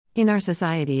In our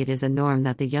society, it is a norm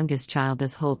that the youngest child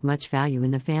does hold much value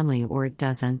in the family or it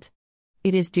doesn't.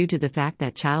 It is due to the fact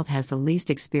that child has the least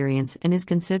experience and is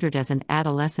considered as an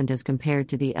adolescent as compared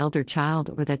to the elder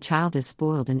child, or that child is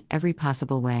spoiled in every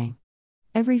possible way.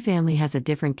 Every family has a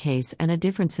different case and a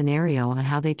different scenario on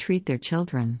how they treat their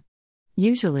children.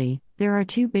 Usually, there are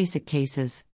two basic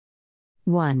cases.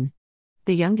 1.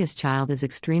 The youngest child is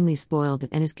extremely spoiled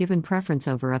and is given preference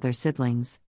over other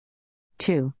siblings.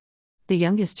 2. The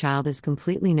youngest child is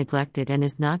completely neglected and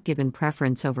is not given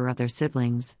preference over other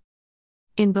siblings.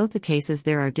 In both the cases,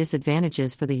 there are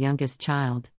disadvantages for the youngest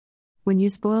child. When you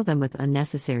spoil them with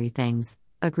unnecessary things,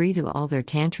 agree to all their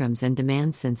tantrums and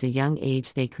demands since a young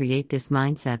age, they create this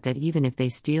mindset that even if they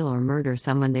steal or murder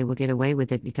someone, they will get away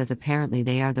with it because apparently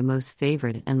they are the most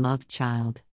favored and loved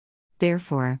child.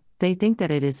 Therefore, they think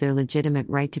that it is their legitimate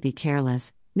right to be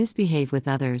careless, misbehave with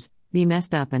others, be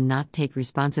messed up and not take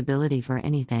responsibility for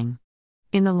anything.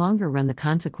 In the longer run, the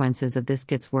consequences of this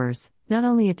gets worse. Not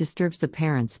only it disturbs the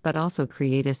parents but also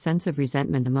create a sense of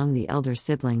resentment among the elder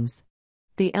siblings.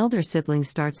 The elder sibling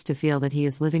starts to feel that he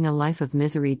is living a life of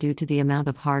misery due to the amount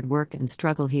of hard work and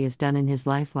struggle he has done in his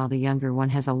life, while the younger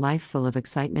one has a life full of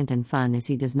excitement and fun as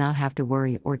he does not have to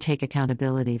worry or take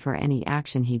accountability for any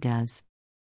action he does.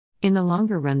 In the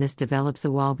longer run, this develops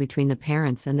a wall between the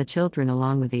parents and the children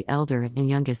along with the elder and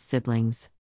youngest siblings.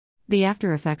 The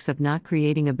after effects of not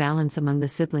creating a balance among the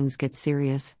siblings get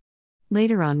serious.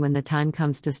 Later on, when the time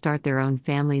comes to start their own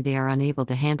family, they are unable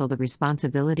to handle the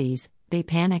responsibilities, they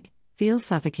panic, feel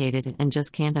suffocated, and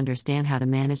just can't understand how to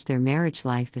manage their marriage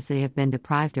life as they have been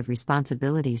deprived of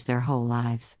responsibilities their whole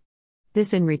lives.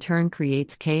 This in return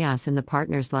creates chaos in the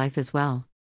partner's life as well.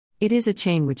 It is a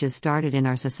chain which is started in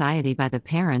our society by the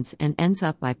parents and ends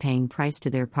up by paying price to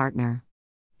their partner.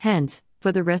 Hence,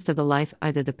 for the rest of the life,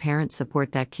 either the parents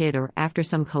support that kid or after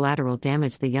some collateral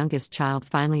damage, the youngest child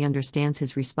finally understands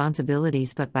his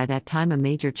responsibilities, but by that time a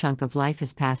major chunk of life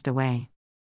has passed away.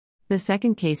 The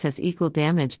second case has equal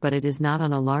damage, but it is not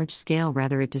on a large scale,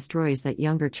 rather it destroys that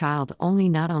younger child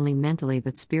not only mentally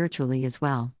but spiritually as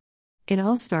well. It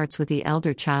all starts with the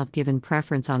elder child given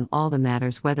preference on all the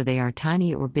matters, whether they are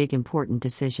tiny or big important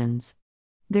decisions.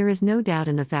 There is no doubt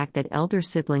in the fact that elder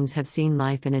siblings have seen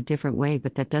life in a different way,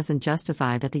 but that doesn't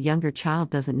justify that the younger child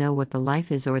doesn't know what the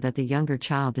life is or that the younger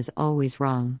child is always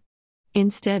wrong.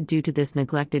 Instead, due to this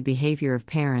neglected behavior of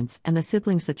parents and the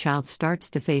siblings, the child starts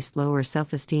to face lower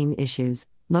self-esteem issues,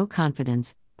 low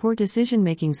confidence, poor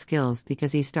decision-making skills,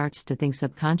 because he starts to think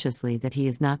subconsciously that he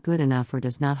is not good enough or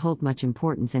does not hold much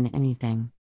importance in anything.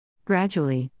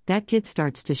 Gradually, that kid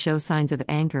starts to show signs of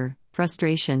anger,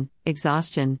 frustration,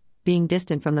 exhaustion, being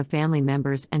distant from the family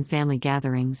members and family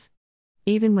gatherings.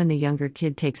 Even when the younger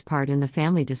kid takes part in the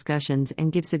family discussions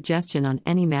and gives suggestion on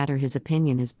any matter, his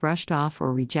opinion is brushed off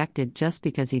or rejected just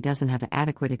because he doesn't have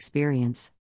adequate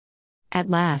experience.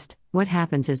 At last, what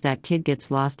happens is that kid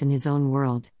gets lost in his own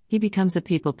world. He becomes a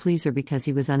people pleaser because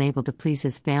he was unable to please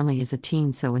his family as a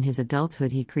teen, so in his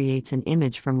adulthood he creates an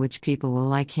image from which people will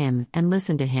like him and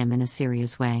listen to him in a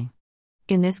serious way.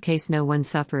 In this case, no one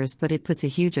suffers, but it puts a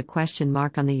huge question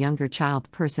mark on the younger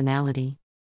child personality.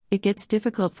 It gets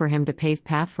difficult for him to pave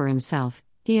path for himself.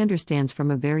 He understands from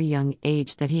a very young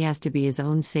age that he has to be his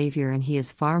own savior, and he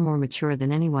is far more mature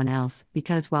than anyone else,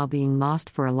 because while being lost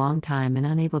for a long time and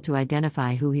unable to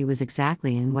identify who he was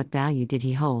exactly and what value did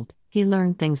he hold, he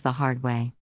learned things the hard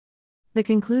way. The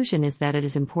conclusion is that it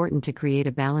is important to create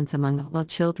a balance among all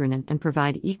children and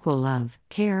provide equal love,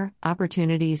 care,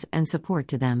 opportunities, and support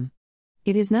to them.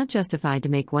 It is not justified to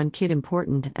make one kid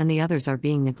important and the others are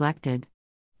being neglected.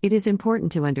 It is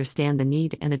important to understand the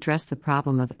need and address the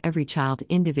problem of every child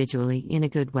individually in a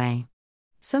good way.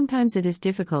 Sometimes it is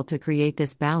difficult to create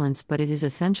this balance, but it is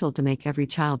essential to make every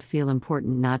child feel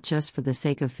important, not just for the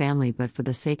sake of family but for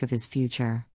the sake of his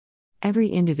future. Every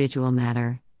individual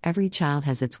matter, every child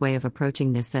has its way of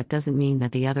approaching this. That doesn't mean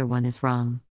that the other one is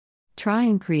wrong. Try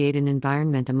and create an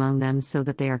environment among them so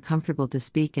that they are comfortable to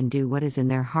speak and do what is in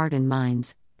their heart and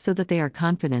minds, so that they are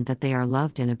confident that they are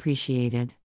loved and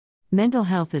appreciated. Mental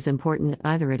health is important,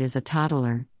 either it is a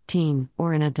toddler, teen,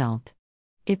 or an adult.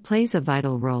 It plays a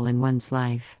vital role in one's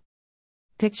life.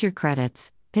 Picture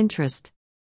credits, Pinterest.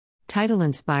 Title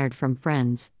inspired from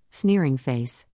Friends, Sneering Face.